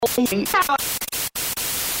Welcome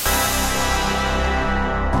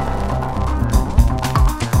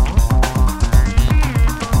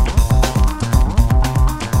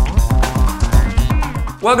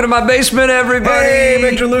to my basement, everybody. Hey,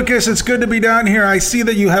 Victor Lucas, it's good to be down here. I see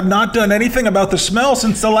that you have not done anything about the smell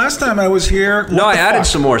since the last time I was here. No, I added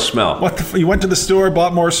some more smell. You went to the store,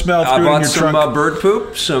 bought more smell, threw it in your trunk. I bought some bird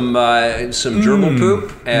poop, some gerbil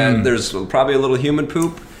poop, and there's probably a little human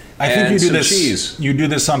poop. I think you do this. Cheese. You do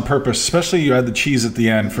this on purpose, especially you add the cheese at the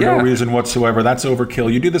end for no reason whatsoever. That's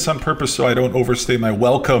overkill. You do this on purpose so I don't overstay my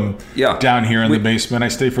welcome down here in the basement. I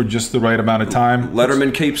stay for just the right amount of time.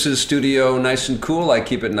 Letterman keeps his studio nice and cool. I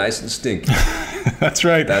keep it nice and stinky. That's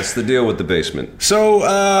right. That's the deal with the basement. So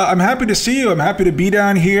I'm happy to see you. I'm happy to be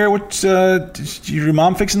down here. What's your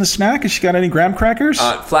mom fixing the snack? Has she got any graham crackers?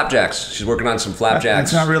 Flapjacks. She's working on some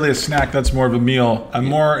flapjacks. That's not really a snack. That's more of a meal. I'm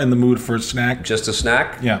more in the mood for a snack. Just a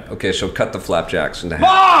snack? Yeah. Okay, so cut the flapjacks into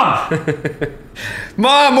half. Mom!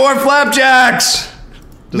 Mom, more flapjacks!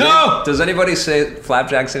 Does anybody say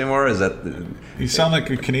flapjacks anymore? Is that... You sound like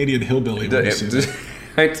a Canadian hillbilly when you say that.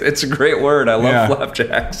 It's a great word. I love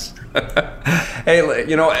flapjacks. Hey,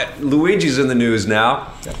 you know, Luigi's in the news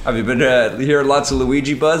now. Have you been hearing lots of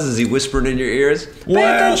Luigi buzz? Is he whispering in your ears? Pay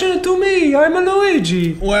attention to me. I'm a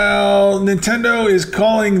Luigi. Well, Nintendo is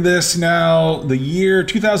calling this now the year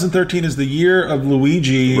 2013 is the year of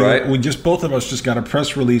Luigi. Right. Both of us just got a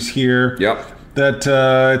press release here. Yep. That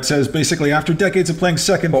it says basically after decades of playing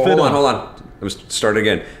second fiddle. Hold on. Let's start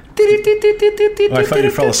again. I thought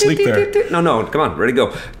you fell asleep there. No, come on, ready, go.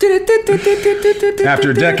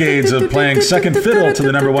 After decades of playing second fiddle to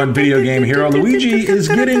the number one video game hero, Luigi is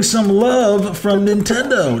getting some love from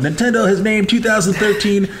Nintendo. Nintendo has named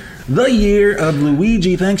 2013 the year of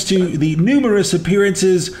Luigi thanks to the numerous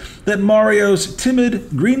appearances that Mario's timid,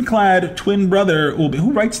 green-clad twin brother,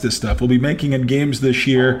 who writes this stuff, will be making in games this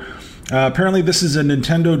year. Apparently, this is a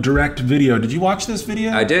Nintendo Direct video. Did you watch this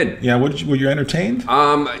video? I did. Yeah. Were you entertained?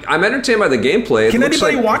 I'm entertained by the gameplay. Can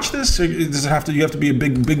anybody watch this? Or does it have to? You have to be a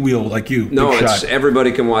big wheel like you. No,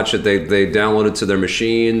 everybody can watch it. They download it to their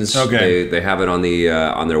machines. Okay. They have it on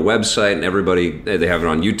their website, and they have it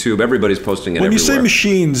on YouTube. Everybody's posting it. When everywhere. you say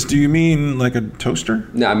machines, do you mean like a toaster?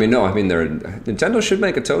 No. Nintendo should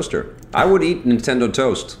make a toaster. I would eat Nintendo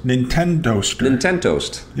toast. Nintendo toaster. Nintendo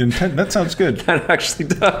toast. That sounds good. That actually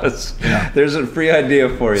does. Yeah. There's a free idea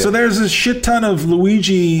for you. So there's a shit ton of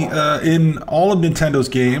Luigi in all of Nintendo's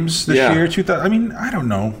games this year. 2000. I don't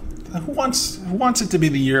know. Who wants it to be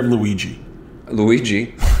the year of Luigi?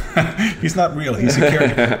 Luigi. He's not real. He's a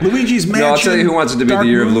character. Luigi's Mansion. No, I'll tell you who wants it to be Dark the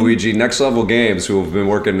year Moon. of Luigi. Next Level Games, who have been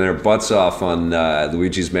working their butts off on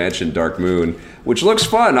Luigi's Mansion Dark Moon, which looks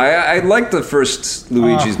fun. I liked the first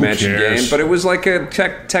Luigi's Mansion game, but it was like a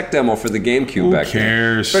tech demo for the GameCube back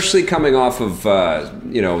then. Especially coming off of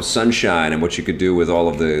Sunshine and what you could do with all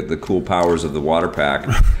of the cool powers of the water pack.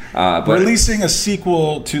 But releasing a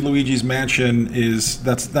sequel to Luigi's Mansion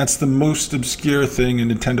that's the most obscure thing in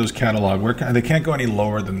Nintendo's catalog. They can't go any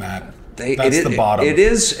lower than that. That's the bottom. It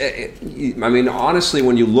is. Honestly,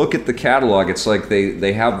 when you look at the catalog, it's like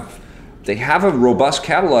they have a robust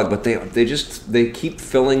catalog, but they keep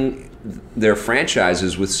filling their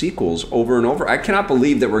franchises with sequels over and over. I cannot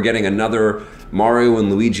believe that we're getting another Mario and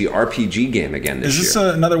Luigi RPG game again this year. Is this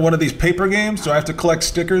another one of these paper games? Do I have to collect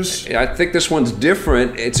stickers? I think this one's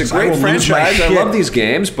different. It's a great franchise. I love these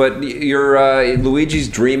games, but Luigi's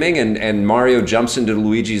dreaming and Mario jumps into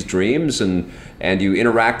Luigi's dreams and you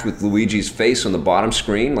interact with Luigi's face on the bottom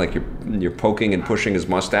screen, like you're poking and pushing his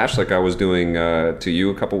mustache, like I was doing to you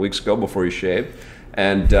a couple weeks ago before you shaved,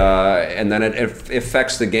 and then it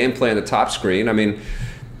affects the gameplay on the top screen.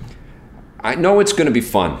 I know it's going to be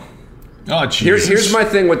fun. Oh, Jesus. Here's my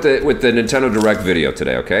thing with the Nintendo Direct video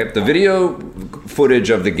today, okay? The video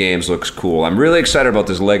footage of the games looks cool. I'm really excited about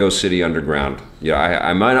this Lego City Underground. Yeah,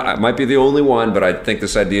 I might be the only one, but I think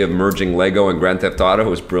this idea of merging Lego and Grand Theft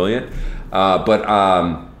Auto is brilliant.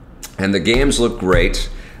 And the games look great,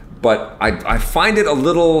 but I find it a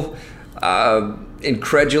little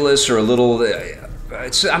incredulous or a little...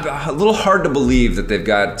 It's a little hard to believe that they've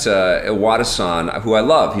got Iwata-san, who I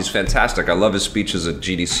love. He's fantastic. I love his speeches at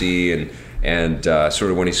GDC and sort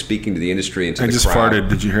of when he's speaking to the industry and to the crowd. I just farted.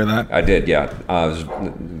 Did you hear that? I did, yeah. It was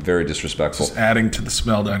very disrespectful. Just adding to the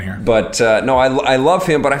smell down here. But no, I love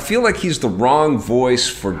him, but I feel like he's the wrong voice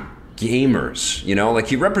for gamers, like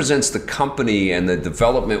he represents the company and the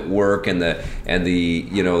development work and the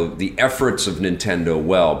efforts of Nintendo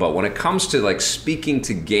well, but when it comes to like speaking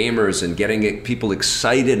to gamers and getting people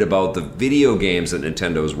excited about the video games that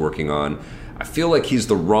Nintendo is working on, I feel like he's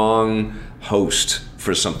the wrong host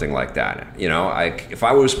for something like that. If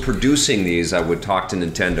I was producing these, I would talk to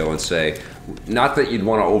Nintendo and say, not that you'd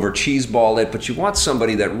want to over cheeseball it, but you want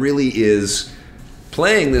somebody that really is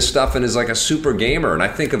playing this stuff and is like a super gamer. And I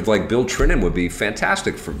think of like Bill Trinan would be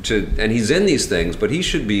fantastic and he's in these things, but he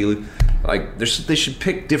should be like, they should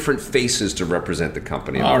pick different faces to represent the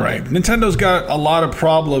company. All right. Nintendo's got a lot of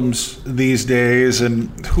problems these days,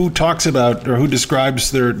 and who talks about or who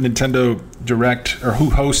describes their Nintendo Direct, or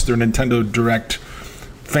who hosts their Nintendo Direct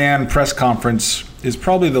fan press conference is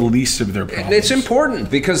probably the least of their problems. It's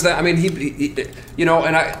important because I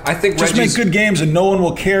think just make good games and no one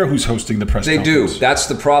will care who's hosting the press conference. They do. That's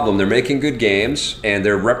the problem. They're making good games and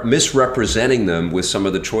they're misrepresenting them with some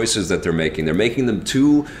of the choices that they're making. They're making them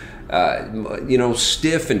too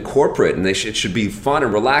stiff and corporate, and it should be fun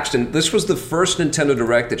and relaxed. And this was the first Nintendo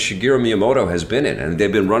Direct that Shigeru Miyamoto has been in, and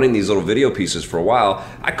they've been running these little video pieces for a while.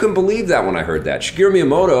 I couldn't believe that when I heard that. Shigeru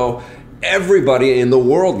Miyamoto, everybody in the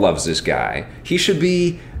world loves this guy. He should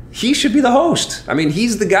be the host. I mean,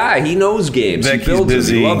 he's the guy. He knows games. He builds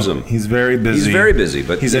them. He loves them. He's very busy. He's very busy.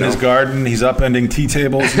 But he's in his garden. He's upending tea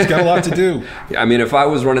tables. He's got a lot to do. I mean, if I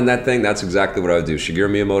was running that thing, that's exactly what I would do. Shigeru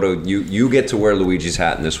Miyamoto, you get to wear Luigi's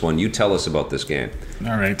hat in this one. You tell us about this game.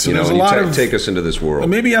 All right. So there's a lot of... Take us into this world.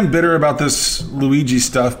 Maybe I'm bitter about this Luigi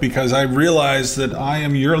stuff because I realize that I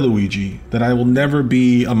am your Luigi, that I will never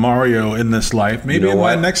be a Mario in this life. Maybe in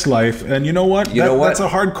my next life. And you know what? That's a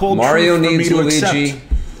hard, cold Mario truth for needs me to Luigi. accept.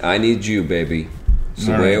 I need you, baby. It's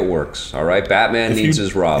the way it works. All right? Batman needs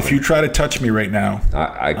his Robin. If you try to touch me right now,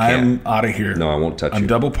 I can't. I'm out of here. No, I won't touch you. I'm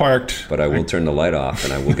double parked. But I will turn the light off,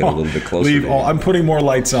 and I will get a little bit closer to you. I'm putting more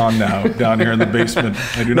lights on now down here in the basement.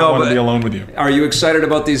 I do not want to be alone with you. Are you excited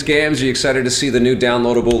about these games? Are you excited to see the new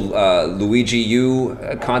downloadable Luigi U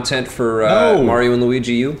content for Mario and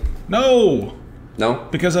Luigi U? No. No?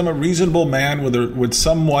 Because I'm a reasonable man with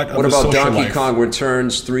somewhat of a social life. What about Donkey Kong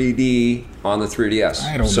Returns 3D on the 3DS?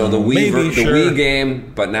 I don't know. So the Wii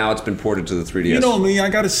game, but now it's been ported to the 3DS. You know me, I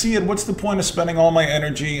got to see it. What's the point of spending all my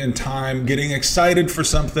energy and time getting excited for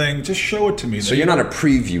something? Just show it to me. So you're not a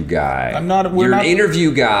preview guy. I'm not. You're an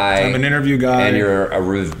interview guy. I'm an interview guy. And you're a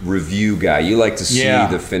review guy. You like to see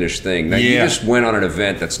the finished thing. Now, you just went on an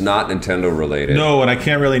event that's not Nintendo related. No, and I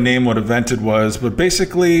can't really name what event it was, but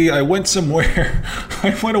basically I went somewhere.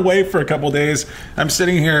 I went away for a couple of days. I'm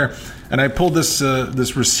sitting here, and I pulled this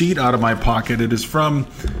receipt out of my pocket. It is from,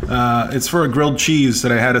 it's for a grilled cheese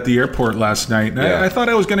that I had at the airport last night. And I thought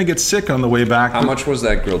I was going to get sick on the way back. How much was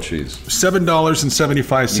that grilled cheese?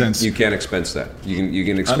 $7.75. You can't expense that. You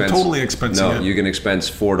can expense. I'm totally expensing it. No, you can expense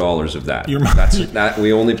 $4 of that. Your mom,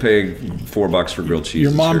 we only pay $4 for grilled cheese.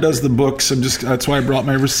 Your mom does the books. That's why I brought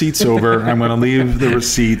my receipts over. I'm going to leave the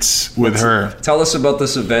receipts with her. Tell us about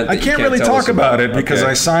this event. I can't really talk about it because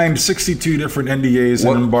I signed 62 different NDAs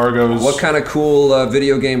and embargoes. What kind of cool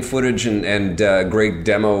video game footage and great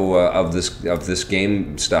demo of this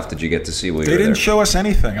game stuff did you get to see while you were there? They didn't show us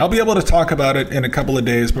anything. I'll be able to talk about it in a couple of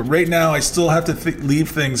days, but right now I still have to leave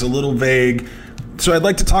things a little vague. So I'd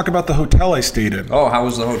like to talk about the hotel I stayed in. Oh, how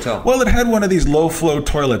was the hotel? Well, it had one of these low-flow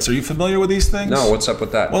toilets. Are you familiar with these things? No, what's up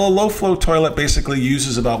with that? Well, a low-flow toilet basically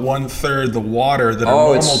uses about 1/3 the water that a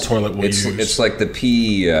normal toilet will use. It's like the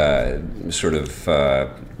pee sort of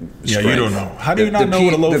strength. You don't know. How do you not know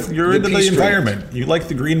what a low... You're into the environment. You like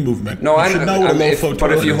the green movement. No, I should know what a low-flow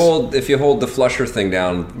toilet is. But if you hold the flusher thing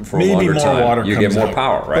down for a longer time, water you get more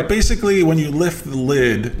power, right? But basically, when you lift the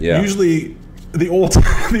lid, usually... The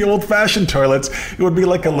old-fashioned toilets, it would be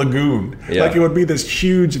like a lagoon. Yeah. Like it would be this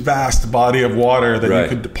huge, vast body of water that you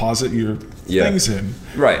could deposit your things in.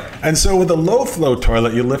 Right. And so with a low-flow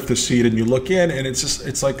toilet, you lift the seat and you look in, and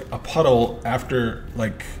it's like a puddle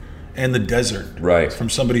in the desert. Right. From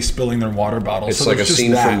somebody spilling their water bottle. It's like a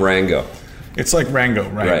scene from Rango. It's like Rango,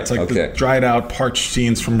 right? It's like the dried out, parched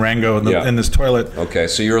scenes from Rango in this toilet. Okay,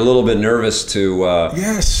 so you're a little bit nervous to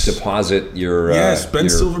deposit your... Ben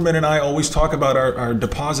Silverman and I always talk about our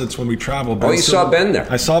deposits when we travel. You saw Ben there.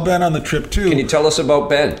 I saw Ben on the trip, too. Can you tell us about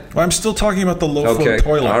Ben? Well, I'm still talking about the low-flow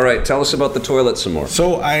toilet. All right, tell us about the toilet some more.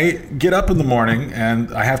 So I get up in the morning,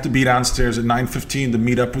 and I have to be downstairs at 9:15 to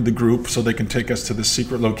meet up with the group so they can take us to the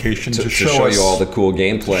secret location to show us... you all the cool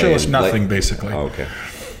gameplay. Show us nothing, basically. Oh, okay.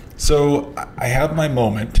 So I have my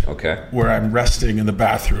moment where I'm resting in the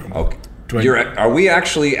bathroom. Okay. Are we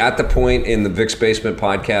actually at the point in the Vic's Basement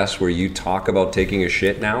podcast where you talk about taking a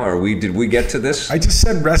shit now? Did we get to this? I just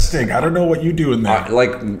said resting. I don't know what you do in there.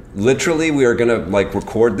 Literally, we are going to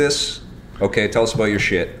record this. Okay, tell us about your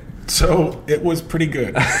shit. So it was pretty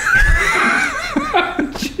good.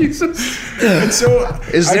 Jesus. And so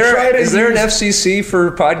is there an FCC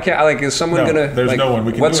for podcast? Is someone going to... There's no one.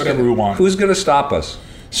 We can do whatever we want. Who's going to stop us?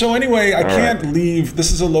 So anyway, I can't leave.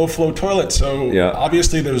 This is a low-flow toilet, so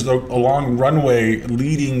obviously there's a long runway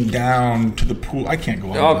leading down to the pool. I can't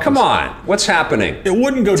go on. Oh, come on. What's happening? It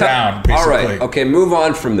wouldn't go down, basically. All right. Okay, move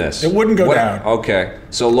on from this. It wouldn't go down. Okay.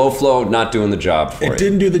 So low flow not doing the job for you. It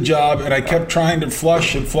didn't do the job, and I kept trying to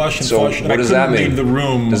flush and flush and flush, and what I does couldn't that mean? leave the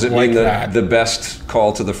room. Does it like mean that. the best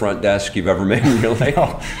call to the front desk you've ever made in your life?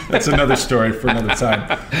 No, that's another story for another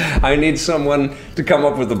time. I need someone to come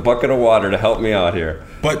up with a bucket of water to help me out here.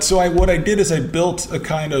 But so what I did is I built a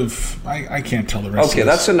kind of, I can't tell the rest of this. Okay,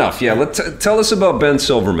 that's enough. Yeah, tell us about Ben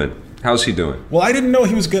Silverman. How's he doing? Well, I didn't know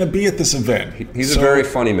he was going to be at this event. He's a very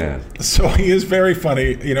funny man. So he is very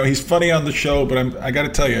funny. You know, he's funny on the show, but I got to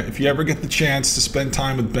tell you, if you ever get the chance to spend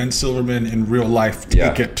time with Ben Silverman in real life,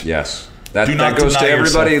 take it. Yes. That goes to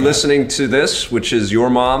everybody listening to this, which is your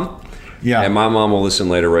mom. Yeah. And my mom will listen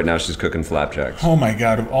later. Right now, she's cooking flapjacks. Oh my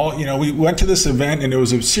God! We went to this event, and it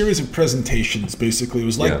was a series of presentations. Basically, it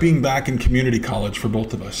was like being back in community college for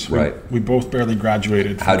both of us. Right. We both barely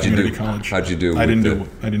graduated from community college. How'd you do? I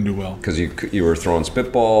didn't do well. Because you were throwing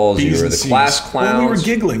spitballs. You were the class clowns. Well, we were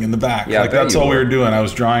giggling in the back. Yeah, that's all we were doing. I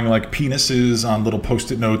was drawing like penises on little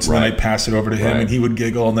Post-it notes, and then I'd pass it over to him, and he would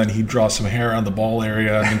giggle, and then he'd draw some hair on the ball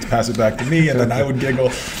area, and then pass it back to me, and then I would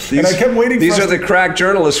giggle. And I kept waiting. These are the crack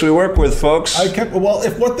journalists we work with, folks. Well,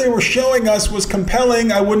 if what they were showing us was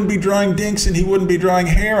compelling, I wouldn't be drawing dinks and he wouldn't be drawing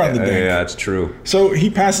hair on the dink. Yeah, that's true. So he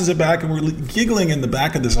passes it back, and we're giggling in the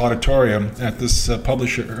back of this auditorium at this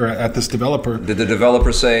publisher, or at this developer. Did the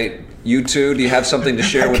developer say, "You two, do you have something to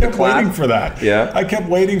share with the class?" I kept waiting for that. Yeah? I kept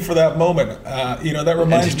waiting for that moment. That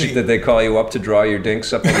reminds me. Did they call you up to draw your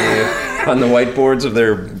dinks up on the whiteboards of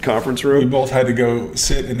their conference room? We both had to go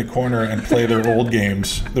sit in the corner and play their old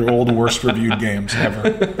games, their old worst reviewed games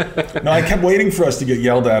ever. No, I kept waiting for us to get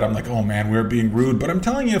yelled at. I'm like, oh man, we're being rude. But I'm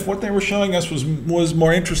telling you, if what they were showing us was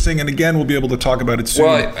more interesting, and again, we'll be able to talk about it soon.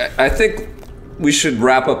 Well, I think we should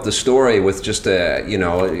wrap up the story with just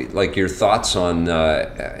like your thoughts on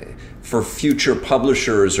for future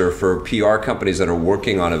publishers or for PR companies that are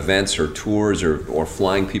working on events or tours or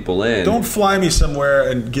flying people in. Don't fly me somewhere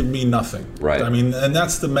and give me nothing. Right. I mean, and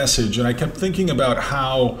that's the message. And I kept thinking about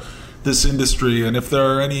how this industry, and if there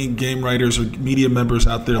are any game writers or media members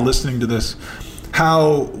out there listening to this,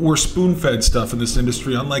 how we're spoon-fed stuff in this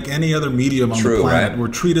industry, unlike any other medium on the planet. Right? We're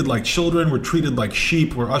treated like children. We're treated like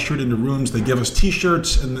sheep. We're ushered into rooms. They give us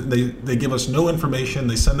T-shirts, and they give us no information.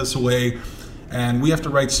 They send us away, and we have to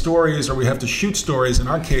write stories, or we have to shoot stories, in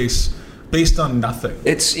our case, based on nothing.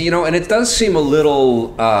 It's, and it does seem a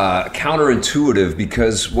little counterintuitive,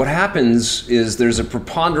 because what happens is there's a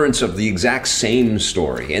preponderance of the exact same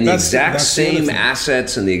story and the exact same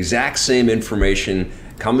assets and the exact same information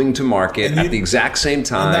coming to market at the exact same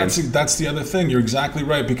time. And that's the other thing. You're exactly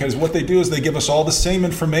right, because what they do is they give us all the same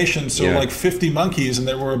information. So like 50 monkeys, and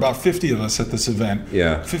there were about 50 of us at this event.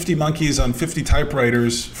 Yeah. 50 monkeys on 50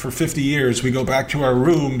 typewriters for 50 years. We go back to our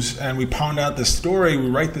rooms and we pound out this story. We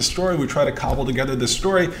write this story. We try to cobble together this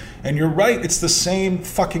story. And you're right, it's the same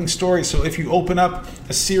fucking story. So if you open up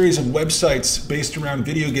a series of websites based around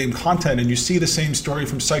video game content and you see the same story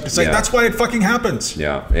from site to site, that's why it fucking happens.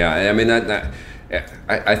 Yeah. I mean,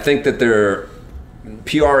 I think that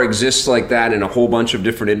PR exists like that in a whole bunch of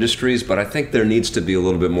different industries, but I think there needs to be a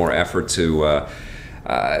little bit more effort to,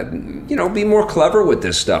 be more clever with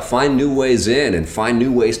this stuff. Find new ways in and find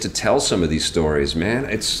new ways to tell some of these stories. Man,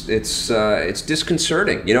 it's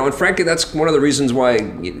disconcerting. And frankly, that's one of the reasons why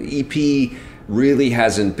EP really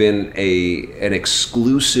hasn't been an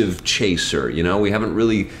exclusive chaser. We haven't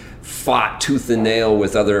really fought tooth and nail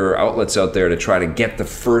with other outlets out there to try to get the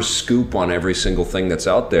first scoop on every single thing that's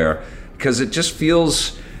out there, because it just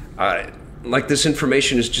feels like this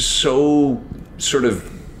information is just so sort of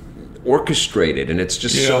orchestrated, and it's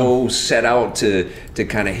just so set out to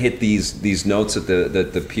kind of hit these notes that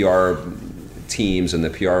the PR teams and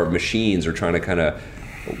the PR machines are trying to kind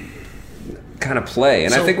of play.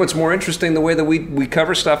 And I think what's more interesting, the way that we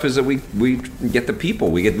cover stuff, is that we get the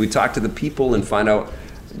people. We talk to the people and find out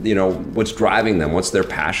what's driving them, what's their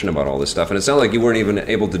passion about all this stuff. And it sounds like you weren't even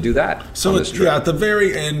able to do that. So at the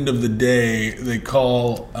very end of the day, they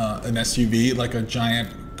call an SUV like a giant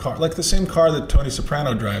car, like the same car that Tony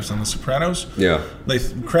Soprano drives on The Sopranos. Yeah. They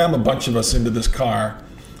cram a bunch of us into this car,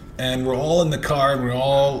 and we're all in the car, and we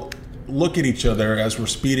all look at each other as we're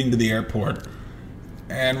speeding to the airport,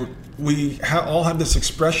 and we all have this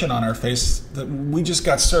expression on our face that we just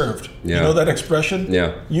got served. Yeah. You know that expression?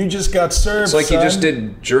 Yeah. You just got served, It's like son. You just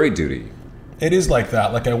did jury duty. It is like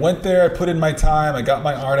that. Like, I went there, I put in my time, I got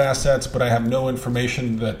my art assets, but I have no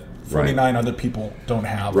information that 49 other people don't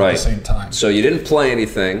have at the same time. So you didn't play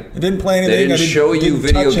anything. I didn't play anything. They didn't show you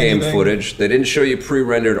video game footage. They didn't show you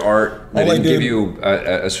pre-rendered art. They didn't give you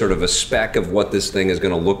a sort of a spec of what this thing is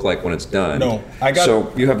going to look like when it's done. No.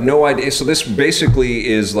 So you have no idea. So this basically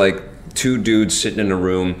is like two dudes sitting in a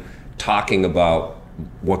room talking about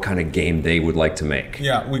what kind of game they would like to make.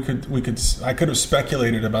 Yeah, I could have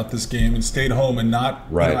speculated about this game and stayed home and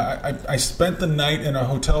not. Right. I spent the night in a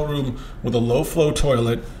hotel room with a low flow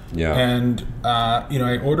toilet. Yeah. And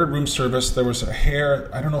I ordered room service. There was a hair.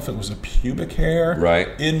 I don't know if it was a pubic hair. Right.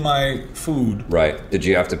 In my food. Right. Did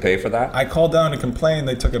you have to pay for that? I called down to complain.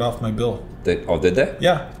 They took it off my bill. Did they?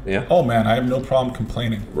 Yeah. Yeah. Oh man, I have no problem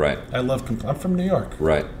complaining. Right. I'm from New York.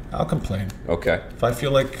 Right. I'll complain. Okay. If I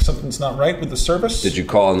feel like something's not right with the service. Did you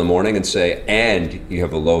call in the morning and say, and you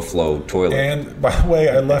have a low flow toilet? And by the way,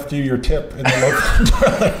 I left you your tip in the low flow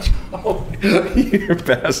toilet. Oh, you're a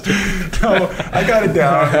bastard. No, I got it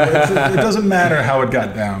down. It doesn't matter how it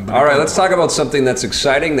got down. All right, let's talk about something that's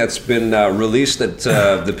exciting that's been released that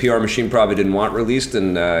the PR machine probably didn't want released,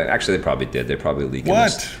 and actually they probably did. They probably leaked it.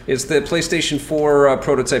 What? It's the PlayStation 4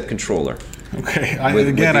 prototype controller. Okay. I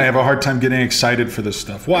have a hard time getting excited for this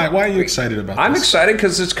stuff. Why are you excited about this? I'm excited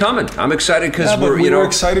because it's coming. I'm excited because we were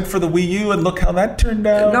excited for the Wii U, and look how that turned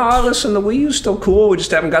out. No, listen, the Wii U's still cool. We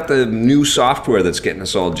just haven't got the new software that's getting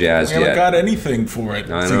us all jazzed yet. We haven't got anything for it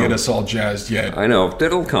to get us all jazzed yet. I know.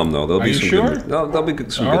 It'll come, though. There'll be some sure? There'll be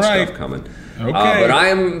some good stuff coming. Okay. But I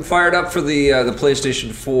am fired up for the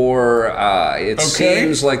PlayStation 4. It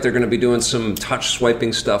seems like they're going to be doing some touch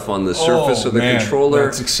swiping stuff on the surface of the controller.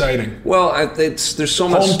 That's exciting. Well, there's so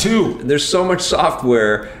much. Home 2. There's so much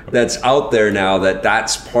software that's out there now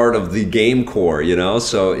that's part of the game core.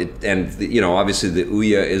 So obviously the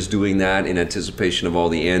Ouya is doing that in anticipation of all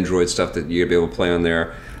the Android stuff that you'll be able to play on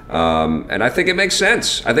there. And I think it makes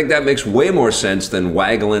sense. I think that makes way more sense than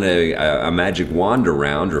waggling a magic wand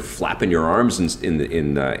around or flapping your arms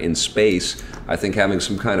in space. I think having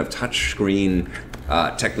some kind of touchscreen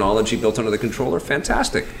technology built onto the controller,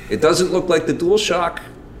 fantastic. It doesn't look like the DualShock.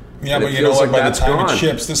 Yeah, but by the time it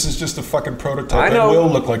ships, this is just a fucking prototype. It will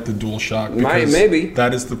look like the DualShock. Maybe.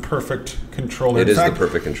 That is the perfect controller. It is the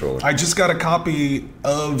perfect controller. I just got a copy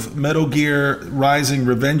of Metal Gear Rising: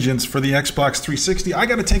 Revengeance for the Xbox 360. I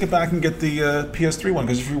got to take it back and get the PS3 one,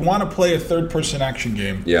 because if you want to play a third-person action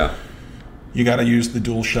game, you got to use the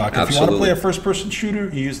DualShock. If you want to play a first-person shooter,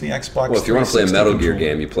 you use the Xbox 360. Well, if you want to play a Metal Gear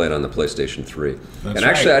game, you play it on the PlayStation 3. That's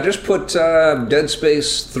actually, I just put Dead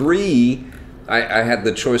Space 3... I had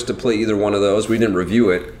the choice to play either one of those. We didn't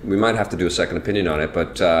review it. We might have to do a second opinion on it,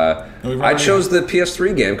 but I chose the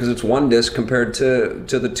PS3 game because it's one disc compared to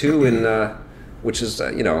the two, which is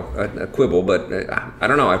a quibble. But I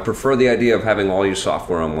don't know. I prefer the idea of having all your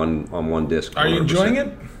software on one disc. Are you enjoying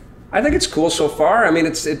it? I think it's cool so far. I mean,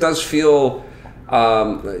 it does feel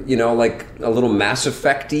like a little Mass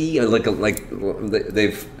Effect-y, like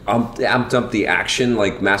they've amped up the action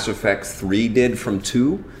like Mass Effect 3 did from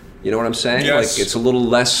 2. You know what I'm saying? Yes. Like it's a little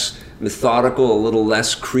less methodical, a little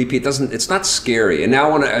less creepy. It's not scary. And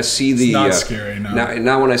now when I see the... It's not scary, no.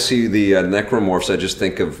 Now when I see the necromorphs, I just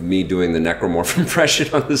think of me doing the necromorph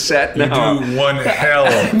impression on the set now. You do one hell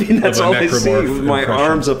that's of a all necromorph I see with my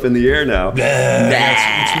arms up in the air now.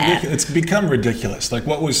 It's become ridiculous. Like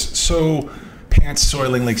what was so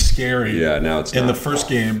pants-soilingly scary now it's in the first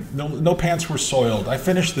game. No pants were soiled. I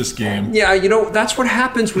finished this game. Yeah, that's what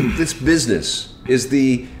happens with this business, is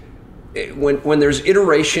when there's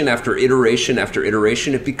iteration after iteration after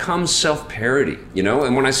iteration, it becomes self-parody,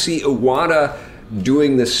 And when I see Iwata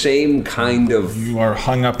doing the same kind of... You are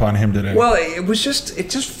hung up on him today. Well, it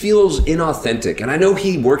just feels inauthentic. And I know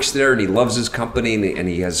he works there and he loves his company and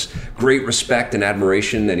he has great respect and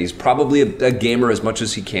admiration and he's probably a gamer as much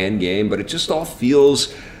as he can game, but it just all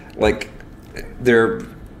feels like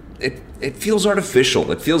it feels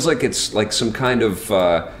artificial. It feels like it's like some kind of...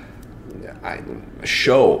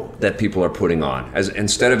 show that people are putting on, as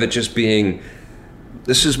instead of it just being,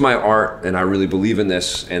 this is my art and I really believe in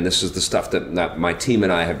this, and this is the stuff that my team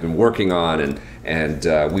and I have been working on,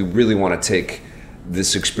 and we really want to take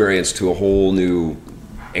this experience to a whole new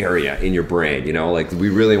area in your brain. Like we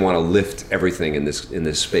really want to lift everything in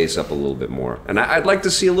this space up a little bit more, and I'd like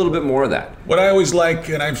to see a little bit more of that. What I always like,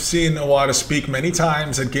 and I've seen Iwata speak many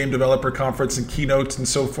times at Game Developer Conference and keynotes and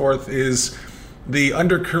so forth, is the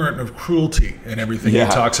undercurrent of cruelty and everything he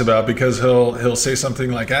talks about, because he'll say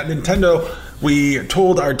something like, at Nintendo, we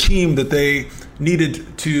told our team that they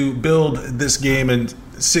needed to build this game in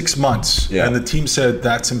 6 months. Yeah. And the team said,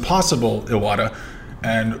 that's impossible, Iwata.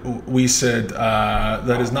 And we said,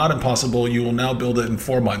 that is not impossible. You will now build it in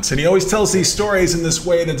 4 months. And he always tells these stories in this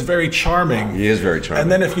way that's very charming. He is very charming.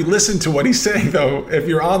 And then if you listen to what he's saying, though, if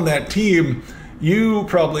you're on that team, you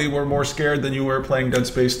probably were more scared than you were playing Dead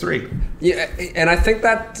Space 3. Yeah, and I think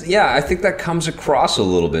that comes across a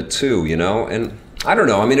little bit too, you know? And I don't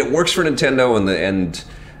know. I mean, it works for Nintendo, and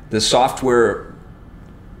the software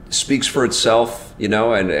speaks for itself, you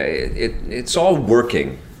know, and it's all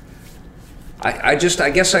working. I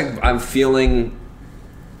guess I'm feeling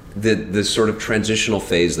the sort of transitional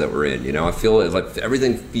phase that we're in. You know, I feel like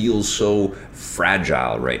everything feels so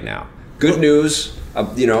fragile right now. Good news,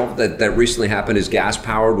 you know, that recently happened is Gas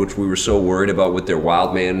Powered, which we were so worried about with their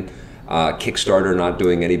Wildman Kickstarter not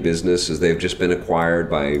doing any business, as they've just been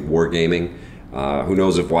acquired by Wargaming. Who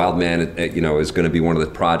knows if Wildman, you know, is going to be one of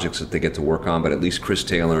the projects that they get to work on? But at least Chris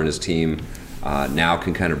Taylor and his team now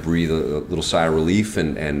can kind of breathe a little sigh of relief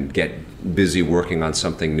and get busy working on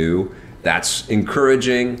something new. That's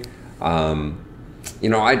encouraging. You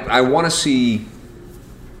know, I want to see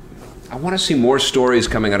more stories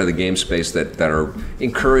coming out of the game space that are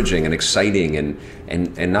encouraging and exciting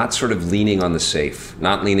and not sort of leaning on the safe,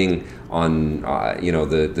 not leaning on you know,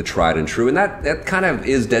 the tried and true. And that kind of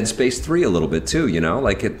is Dead Space 3 a little bit too, you know?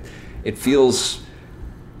 Like it feels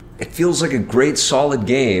like a great solid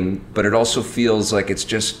game, but it also feels like it's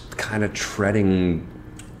just kind of treading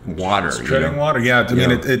water. It's treading water, yeah. I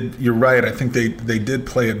mean, you're right. I think they did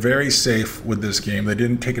play it very safe with this game. They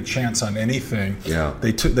didn't take a chance on anything. Yeah.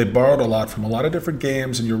 They borrowed a lot from a lot of different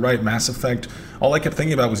games, and you're right, Mass Effect. All I kept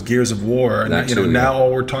thinking about was Gears of War, and now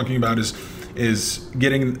all we're talking about is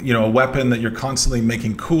getting, you know, a weapon that you're constantly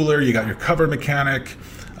making cooler. You got your cover mechanic.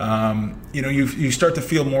 You know, you start to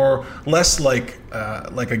feel less like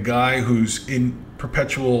a guy who's in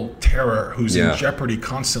perpetual terror, who's in jeopardy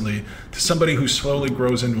constantly, to somebody who slowly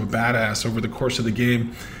grows into a badass over the course of the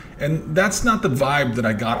game. And that's not the vibe that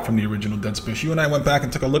I got from the original Dead Space. You and I went back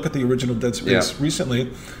and took a look at the original Dead Space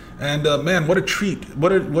recently, and man, what a treat!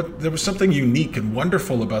 There was something unique and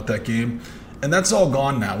wonderful about that game, and that's all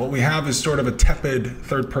gone now. What we have is sort of a tepid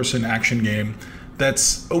third-person action game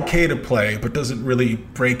that's okay to play, but doesn't really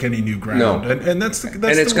break any new ground. No. And that's and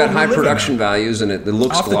it's got high production values, and it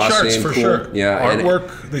looks off glossy the charts and for cool. sure. Yeah,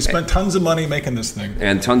 artwork. They spent tons of money making this thing,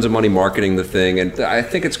 and tons of money marketing the thing. And I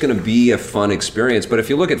think it's going to be a fun experience. But if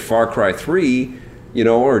you look at Far Cry 3, you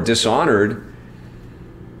know, or Dishonored,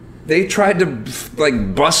 they tried to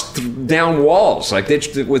like bust down walls, like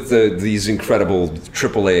with these incredible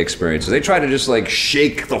AAA experiences. They tried to just like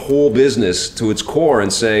shake the whole business to its core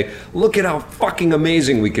and say, "Look at how fucking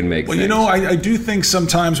amazing we can make." Well, things. You know, I do think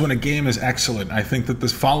sometimes when a game is excellent, I think that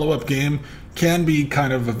this follow-up game can be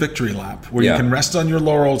kind of a victory lap where you can rest on your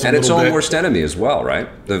laurels and a little bit. And its own worst enemy as well, right?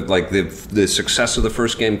 The success of the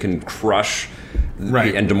first game can crush.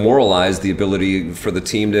 Right. And demoralize the ability for the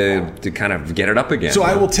team to kind of get it up again. So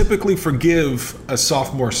I will typically forgive a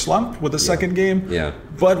sophomore slump with a second game. Yeah.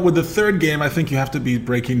 But with the third game, I think you have to be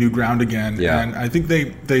breaking new ground again. Yeah. And I think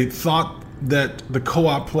they thought that the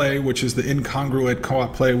co-op play, which is the incongruent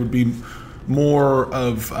co-op play, would be more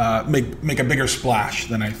of make a bigger splash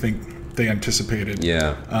than I think they anticipated.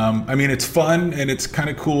 Yeah. I mean, it's fun and it's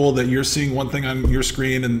kind of cool that you're seeing one thing on your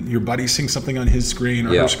screen and your buddy's seeing something on his screen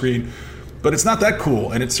or her screen. But it's not that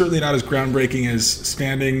cool, and it's certainly not as groundbreaking as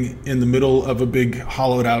standing in the middle of a big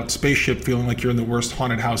hollowed-out spaceship feeling like you're in the worst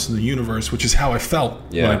haunted house in the universe, which is how I felt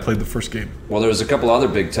when I played the first game. Well, there was a couple other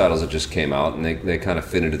big titles that just came out, and they kind of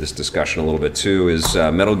fit into this discussion a little bit, too, is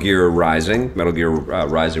Metal Gear Rising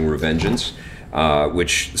Revengeance,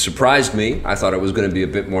 which surprised me. I thought it was going to be a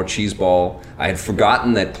bit more cheeseball. I had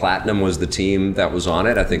forgotten that Platinum was the team that was on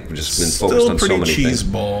it. I think we've just been focused on so many things.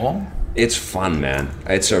 Still pretty cheeseball. It's fun, man.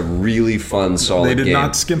 It's a really fun, solid game. They did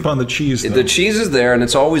not skimp on the cheese, though. The cheese is there, and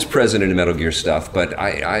it's always present in Metal Gear stuff. But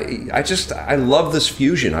I love this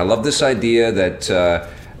fusion. I love this idea that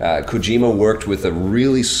Kojima worked with a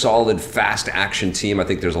really solid, fast action team. I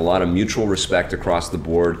think there's a lot of mutual respect across the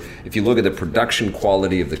board. If you look at the production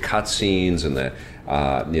quality of the cutscenes and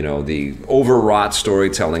the overwrought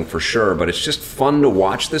storytelling, for sure. But it's just fun to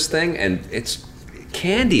watch this thing, and it's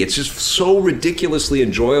candy. It's just so ridiculously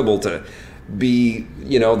enjoyable to be,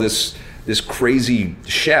 this crazy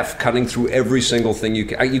chef cutting through every single thing you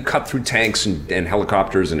can. You cut through tanks and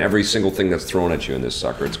helicopters and every single thing that's thrown at you in this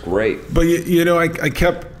sucker. It's great. But I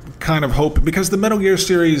kept kind of hoping, because the Metal Gear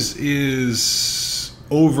series is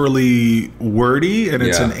overly wordy and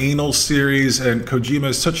it's an anal series, and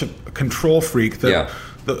Kojima is such a control freak that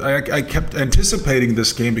I kept anticipating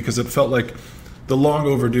this game because it felt like the long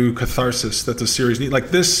overdue catharsis that the series needs. Like,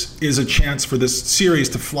 this is a chance for this series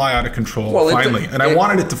to fly out of control finally. And I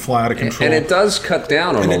wanted it to fly out of control. And it does cut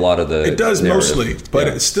down on a lot of the It does narrative. mostly, but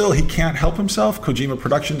it's still, he can't help himself. Kojima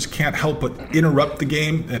Productions can't help but interrupt the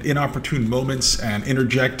game at inopportune moments and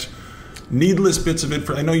interject needless bits of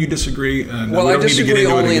info. I know you disagree. And well, I disagree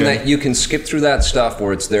only in that you can skip through that stuff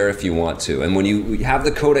where it's there if you want to. And when you have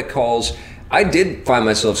the codec calls, I did find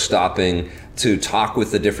myself stopping to talk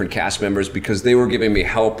with the different cast members because they were giving me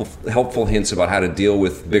helpful hints about how to deal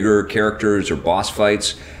with bigger characters or boss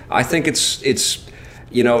fights. I think it's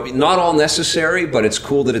not all necessary, but it's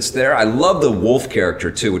cool that it's there. I love the Wolf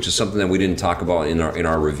character too, which is something that we didn't talk about in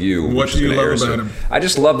our review. What do you love about him? I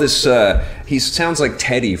just love this. He sounds like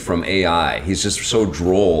Teddy from AI. He's just so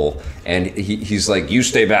droll, and he's like, "You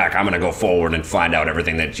stay back. I'm going to go forward and find out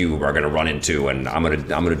everything that you are going to run into, and I'm going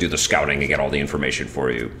to do the scouting and get all the information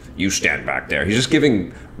for you. You stand back there." He's just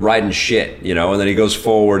giving Raiden shit, and then he goes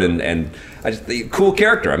forward and cool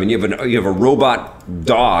character. I mean, you have a robot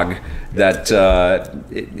dog that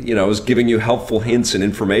is giving you helpful hints and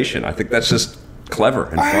information. I think that's just clever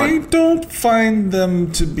and fun. I don't find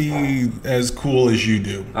them to be as cool as you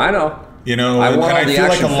do. I know. I want all the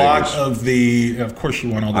action figures. Lot of the, of course,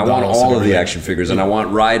 you want all the. I want all of the action figures, and I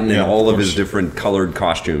want Raiden in all of his different colored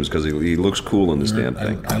costumes because he looks cool in this damn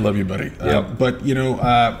thing. I love you, buddy. Yep. But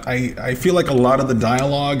I feel like a lot of the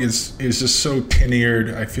dialogue is just so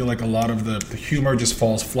tin-eared. I feel like a lot of the humor just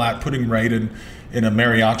falls flat. Putting Raiden in a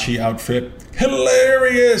mariachi outfit,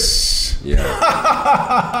 hilarious.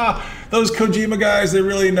 Yeah. Those Kojima guys, they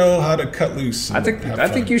really know how to cut loose. I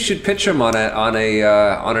think you should pitch them on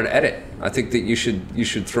an edit. I think that you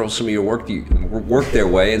should throw some of your work their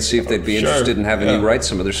way and see if they'd be interested in having you write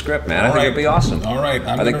some of their script, man. I think it'd be awesome. All right,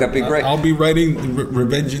 I think that'd be great. I'll be writing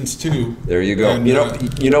Revengeance 2. There you go. And,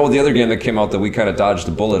 the other game that came out that we kind of dodged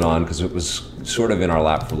a bullet on because it was sort of in our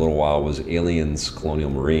lap for a little while was Aliens: Colonial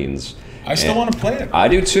Marines. I still want to play it. I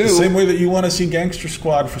do too. The same way that you want to see Gangster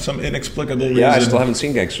Squad for some inexplicable reason. Yeah, I still haven't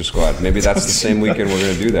seen Gangster Squad. Maybe that's the same weekend we're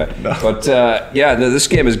going to do that. No. But this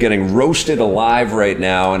game is getting roasted alive right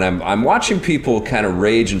now, and I'm watching people kind of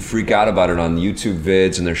rage and freak out about it on YouTube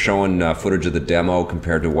vids, and they're showing footage of the demo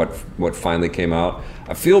compared to what finally came out.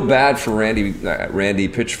 I feel bad for Randy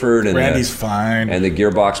Pitchford and Randy's fine, and the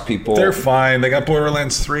Gearbox people. They're fine. They got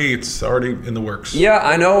Borderlands 3. It's already in the works. Yeah,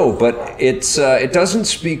 I know, but it doesn't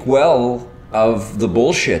speak well of the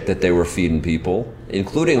bullshit that they were feeding people,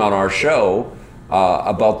 including on our show,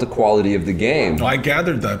 about the quality of the game. Well, I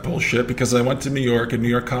gathered that bullshit because I went to New York at New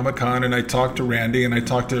York Comic Con and I talked to Randy and I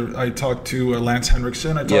talked to Lance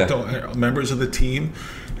Henriksen. I talked to members of the team.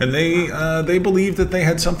 And they believed that they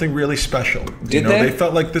had something really special. Did they? They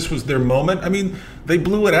felt like this was their moment. I mean, they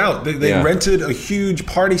blew it out. They rented a huge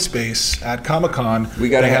party space at Comic-Con. We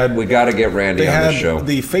got to get Randy on the show. They had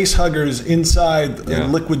the face huggers inside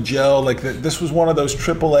liquid gel. Like this was one of those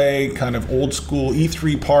AAA kind of old school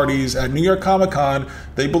E3 parties at New York Comic-Con.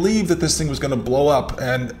 They believed that this thing was going to blow up,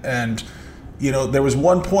 and there was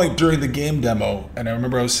one point during the game demo, and I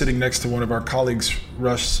remember I was sitting next to one of our colleagues,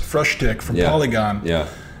 Russ Frushtick from Polygon. Yeah.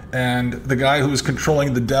 And the guy who was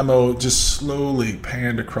controlling the demo just slowly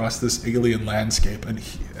panned across this alien landscape.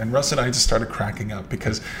 And Russ and I just started cracking up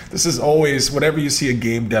because this is always, whenever you see a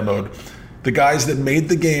game demoed, the guys that made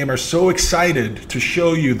the game are so excited to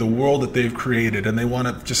show you the world that they've created. And they want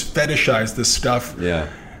to just fetishize this stuff. Yeah.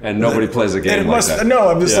 And nobody plays a game like that. No,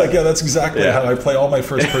 I'm just that's exactly how I play all my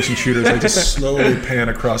first-person shooters. I just slowly pan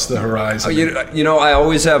across the horizon. I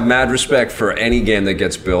always have mad respect for any game that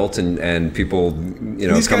gets built, and people,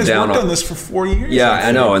 These come guys down worked on this for 4 years. Yeah,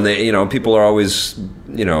 I know, and they, people are always,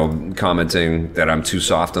 commenting that I'm too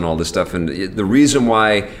soft and all this stuff. And the reason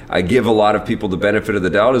why I give a lot of people the benefit of the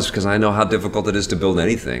doubt is because I know how difficult it is to build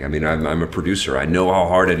anything. I mean, I'm a producer. I know how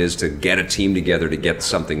hard it is to get a team together to get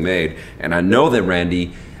something made, and I know that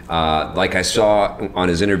Randy. Like I saw on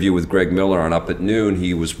his interview with Greg Miller on Up at Noon,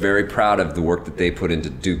 he was very proud of the work that they put into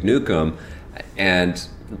Duke Nukem. And,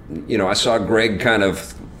 I saw Greg kind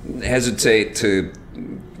of hesitate to,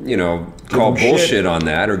 call bullshit on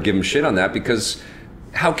that or give him shit on that because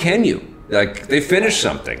how can you? Like, they finished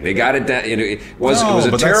something. They got it down. It was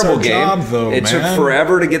a terrible game. Job, though, it took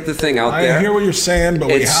forever to get the thing out there. I hear what you're saying, but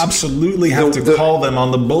we absolutely have to call them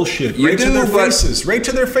on the bullshit. Right to their faces. Right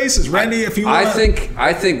to their faces. Randy, if you want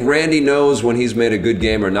I think Randy knows when he's made a good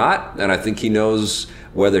game or not, and I think he knows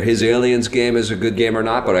whether his Aliens game is a good game or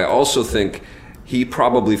not, but I also think he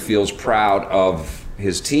probably feels proud of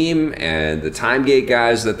his team and the Timegate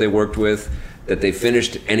guys that they worked with, that they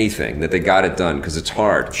finished anything, that they got it done, because it's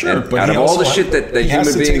hard. Sure, and but out of all the shit that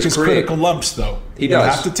human beings create, critical lumps, though. He does.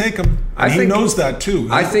 You have to take them. And he knows that too.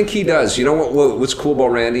 I think he does. You know what's cool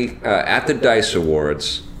about Randy? At the DICE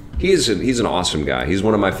Awards, he's an awesome guy. He's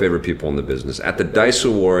one of my favorite people in the business. At the DICE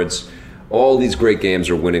Awards, all these great games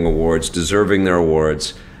are winning awards, deserving their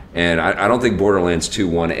awards. And I don't think Borderlands 2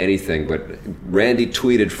 won anything, but Randy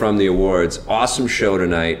tweeted from the awards, "Awesome show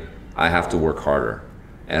tonight. I have to work harder."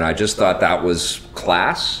 And I just thought that was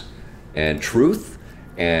class and truth,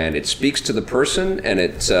 and it speaks to the person, and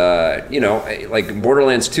it's like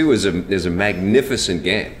Borderlands 2 is a magnificent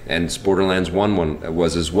game, and Borderlands 1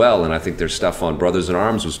 was as well, and I think their stuff on Brothers in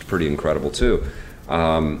Arms was pretty incredible too.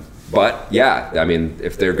 But yeah, I mean,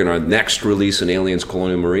 if they're going to next release an Aliens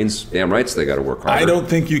Colonial Marines, damn rights they got to work harder. I don't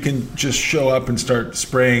think you can just show up and start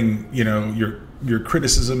spraying, your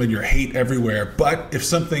criticism and your hate everywhere. But if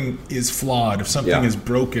something is flawed, if something is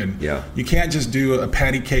broken, you can't just do a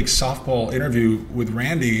patty cake softball interview with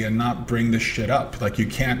Randy and not bring this shit up. Like, you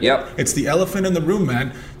can't. It's the elephant in the room,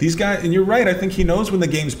 man. These guys, and you're right, I think he knows when the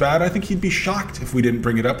game's bad. I think he'd be shocked if we didn't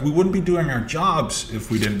bring it up. We wouldn't be doing our jobs if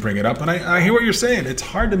we didn't bring it up. And I hear what you're saying. It's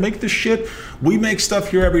hard to make this shit. We make stuff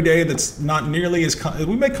here every day that's not nearly as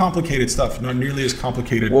we make complicated stuff, not nearly as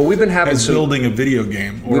complicated. Well, we've been having building a video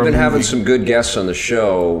game. We've been having some good guests on the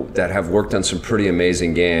show that have worked on some pretty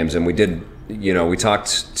amazing games, and we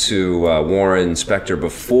talked to Warren Spector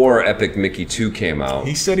before Epic Mickey 2 came out.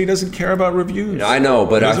 He said he doesn't care about reviews. I know,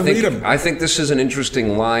 but I think this is an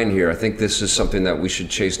interesting line here. I think this is something that we should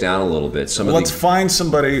chase down a little bit. Let's find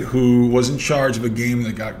somebody who was in charge of a game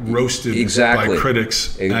that got roasted by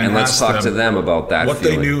critics, and let's talk to them about that. What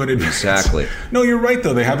feeling. They knew in advance. Exactly. No, you're right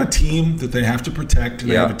though. They have a team that they have to protect.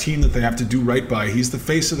 They have a team that they have to do right by. He's the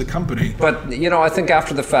face of the company. But I think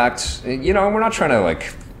after the fact, we're not trying to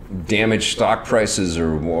damage stock prices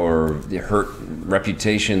or hurt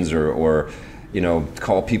reputations or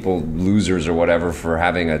call people losers or whatever for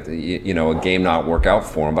having a game not work out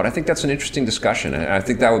for them. But I think that's an interesting discussion, and I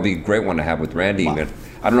think that would be a great one to have with Randy. But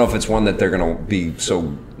I don't know if it's one that they're going to be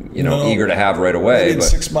so eager to have right away. Maybe in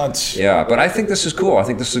 6 months. Yeah, but I think this is cool. I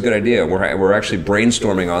think this is a good idea. We're actually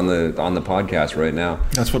brainstorming on the podcast right now.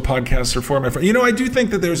 That's what podcasts are for, my friend. I do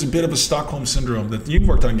think that there's a bit of a Stockholm syndrome that you've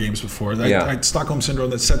worked on games before. Stockholm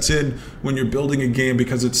syndrome that sets in when you're building a game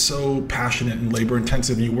because it's so passionate and labor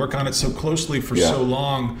intensive, and you work on it so closely for so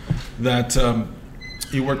long that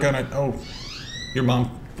you work on it. Oh, your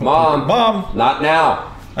mom. Mom, not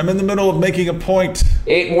now. I'm in the middle of making a point.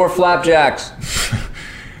 8 more flapjacks.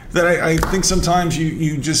 That I think sometimes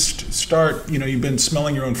you just start, you've been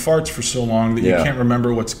smelling your own farts for so long that you can't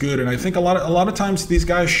remember what's good. And I think a lot of times these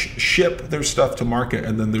guys ship their stuff to market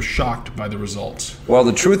and then they're shocked by the results. Well,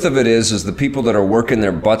 the truth of it is the people that are working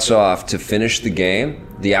their butts off to finish the game,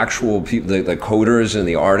 the actual people, the coders and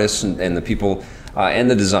the artists and the people and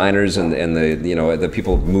the designers and the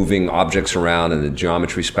people moving objects around and the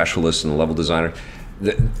geometry specialists and the level designer.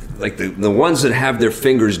 The ones that have their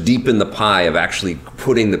fingers deep in the pie of actually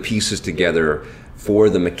putting the pieces together for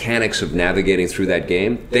the mechanics of navigating through that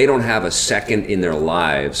game, they don't have a second in their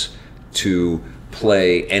lives to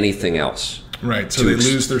play anything else. Right, so they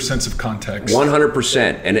lose their sense of context.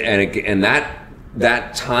 100%, and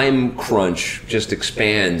that time crunch just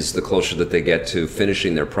expands the closer that they get to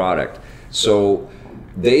finishing their product. So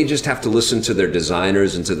they just have to listen to their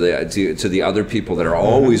designers and to the other people that are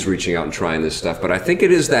always reaching out and trying this stuff. But I think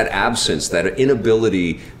it is that absence, that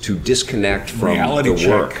inability to disconnect from reality the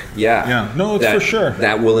work. Check. Yeah. No, it's for sure.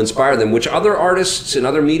 That will inspire them, which other artists and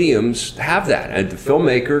other mediums have that. And the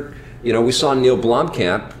filmmaker, we saw Neil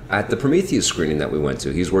Blomkamp at the Prometheus screening that we went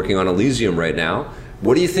to. He's working on Elysium right now.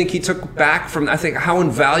 What do you think he took back from? I think how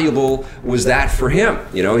invaluable was that for him?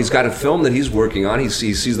 He's got a film that he's working on. He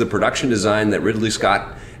sees the production design that Ridley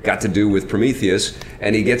Scott got to do with Prometheus,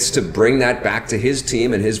 and he gets to bring that back to his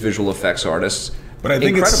team and his visual effects artists. But I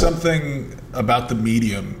think it's something about the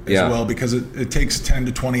medium as well, because it takes 10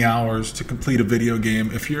 to 20 hours to complete a video game.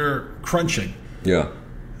 If you're crunching,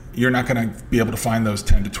 you're not going to be able to find those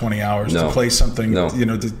 10 to 20 hours to play something,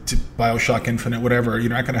 to BioShock Infinite, whatever. You're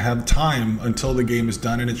not going to have time until the game is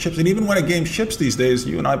done and it ships. And even when a game ships these days,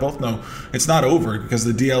 you and I both know, it's not over because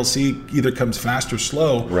the DLC either comes fast or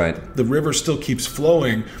slow. Right. The river still keeps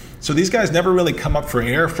flowing. So these guys never really come up for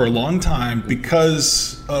air for a long time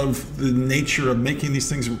because of the nature of making these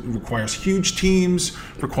things. It requires huge teams,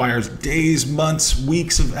 requires days, months,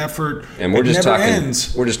 weeks of effort. And we're just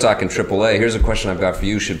ends. We're just talking AAA. Here's a question I've got for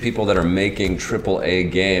you. Should people that are making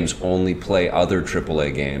AAA games only play other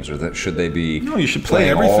AAA games, or should they be? No, you should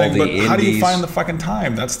play everything, but how do you find the fucking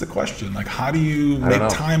time? That's the question. Like, how do you make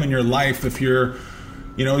time in your life if you're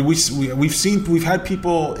we've had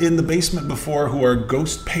people in the basement before who are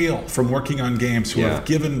ghost pale from working on games, who have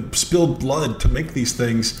spilled blood to make these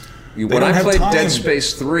things. When I played Dead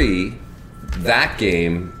Space 3, that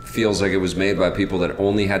game feels like it was made by people that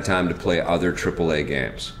only had time to play other AAA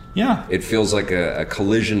games. Yeah. It feels like a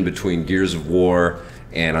collision between Gears of War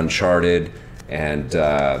and Uncharted and,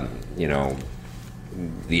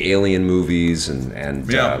 the Alien movies and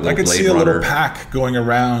I could see a little pack going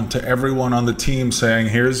around to everyone on the team saying,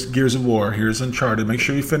 here's Gears of War, here's Uncharted, make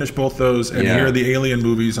sure you finish both those, and here are the Alien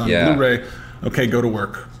movies on Blu-ray. Okay, go to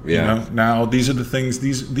work. Now these are the things,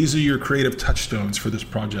 these are your creative touchstones for this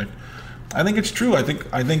project. I think it's true. I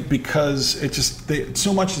think because it just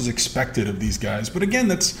so much is expected of these guys. But again,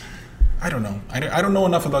 I don't know. I don't know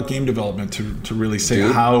enough about game development to really say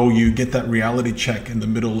how you get that reality check in the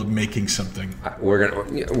middle of making something. We're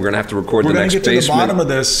gonna have to record the next basement. We're gonna get to the bottom of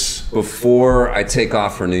this before I take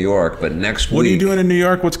off for New York. But next week, what are you doing in New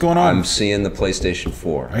York? What's going on? I'm seeing the PlayStation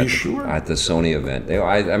 4. Are you sure? At the Sony event.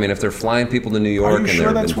 I mean, if they're flying people to New York and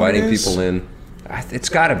they're inviting people in, it's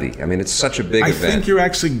got to be. I mean, it's such a big event. I think you're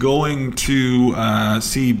actually going to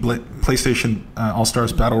see PlayStation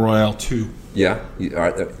All-Stars Battle Royale 2. Yeah,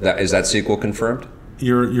 is that sequel confirmed?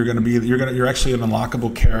 You're actually an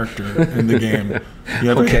unlockable character in the game.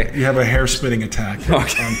 You have a hair spitting attack on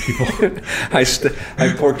people.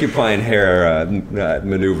 I porcupine hair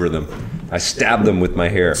maneuver them. I stab them with my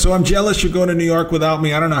hair. So I'm jealous you're going to New York without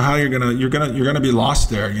me. I don't know how you're gonna be lost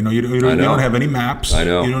there. You don't have any maps. I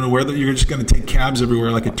know. You don't know where you're just gonna take cabs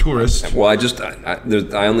everywhere like a tourist. Well, I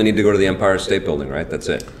only need to go to the Empire State Building, right? That's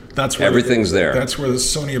it. That's where everything's there. That's where the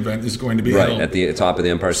Sony event is going to be held. Right, at the top of the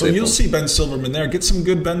Empire State Building. So you'll see Ben Silverman there. Get some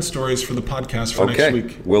good Ben stories for the podcast for next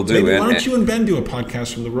week. We'll do. Maybe why don't you and Ben do a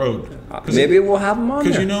podcast from the road? Maybe we'll have him on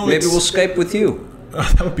there. Maybe we'll Skype with you.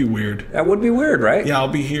 That would be weird. That would be weird, right? Yeah, I'll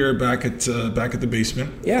be here back at the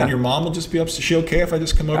basement. Yeah. And your mom will just be upstairs. Is she okay if I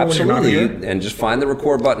just come over when you're not here? And just find the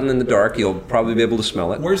record button in the dark. You'll probably be able to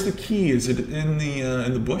smell it. Where's the key? Is it in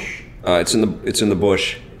the bush? It's in the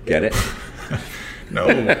bush. Get it? No,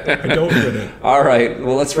 I don't get it. All right.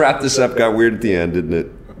 Well, let's wrap this up. Got weird at the end, didn't it?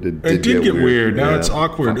 It did get weird. Now it's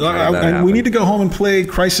awkward. And we need to go home and play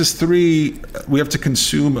Crysis 3. We have to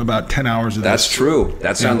consume about 10 hours of this. That's true.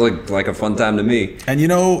 That sounds like a fun time to me. And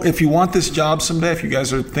if you want this job someday, if you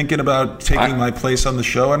guys are thinking about taking my place on the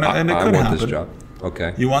show, and it could happen. I want this job.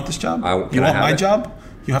 Okay. You want this job? You want my job?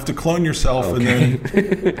 You have to clone yourself and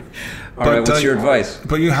then... All right, what's your advice?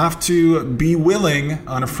 But you have to be willing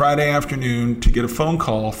on a Friday afternoon to get a phone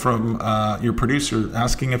call from your producer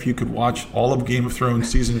asking if you could watch all of Game of Thrones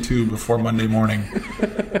Season 2 before Monday morning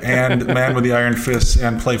and Man with the Iron Fists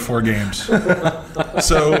and play 4 games.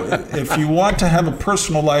 So if you want to have a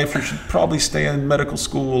personal life, you should probably stay in medical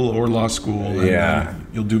school or law school and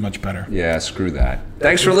you'll do much better. Yeah, screw that.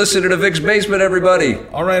 Thanks for listening to Vic's Basement, everybody.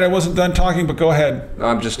 All right, I wasn't done talking, but go ahead.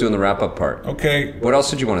 I'm just doing the wrap-up part. Okay. What else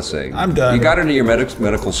did you want to say? I'm done. You got into your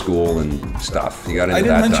medical school and stuff. You got into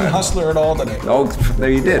that. I didn't mention Hustler at all today. Oh, there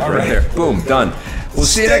you did. Right there. Boom, done. We'll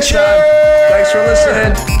see you next Stitcher! time. Thanks for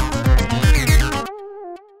listening.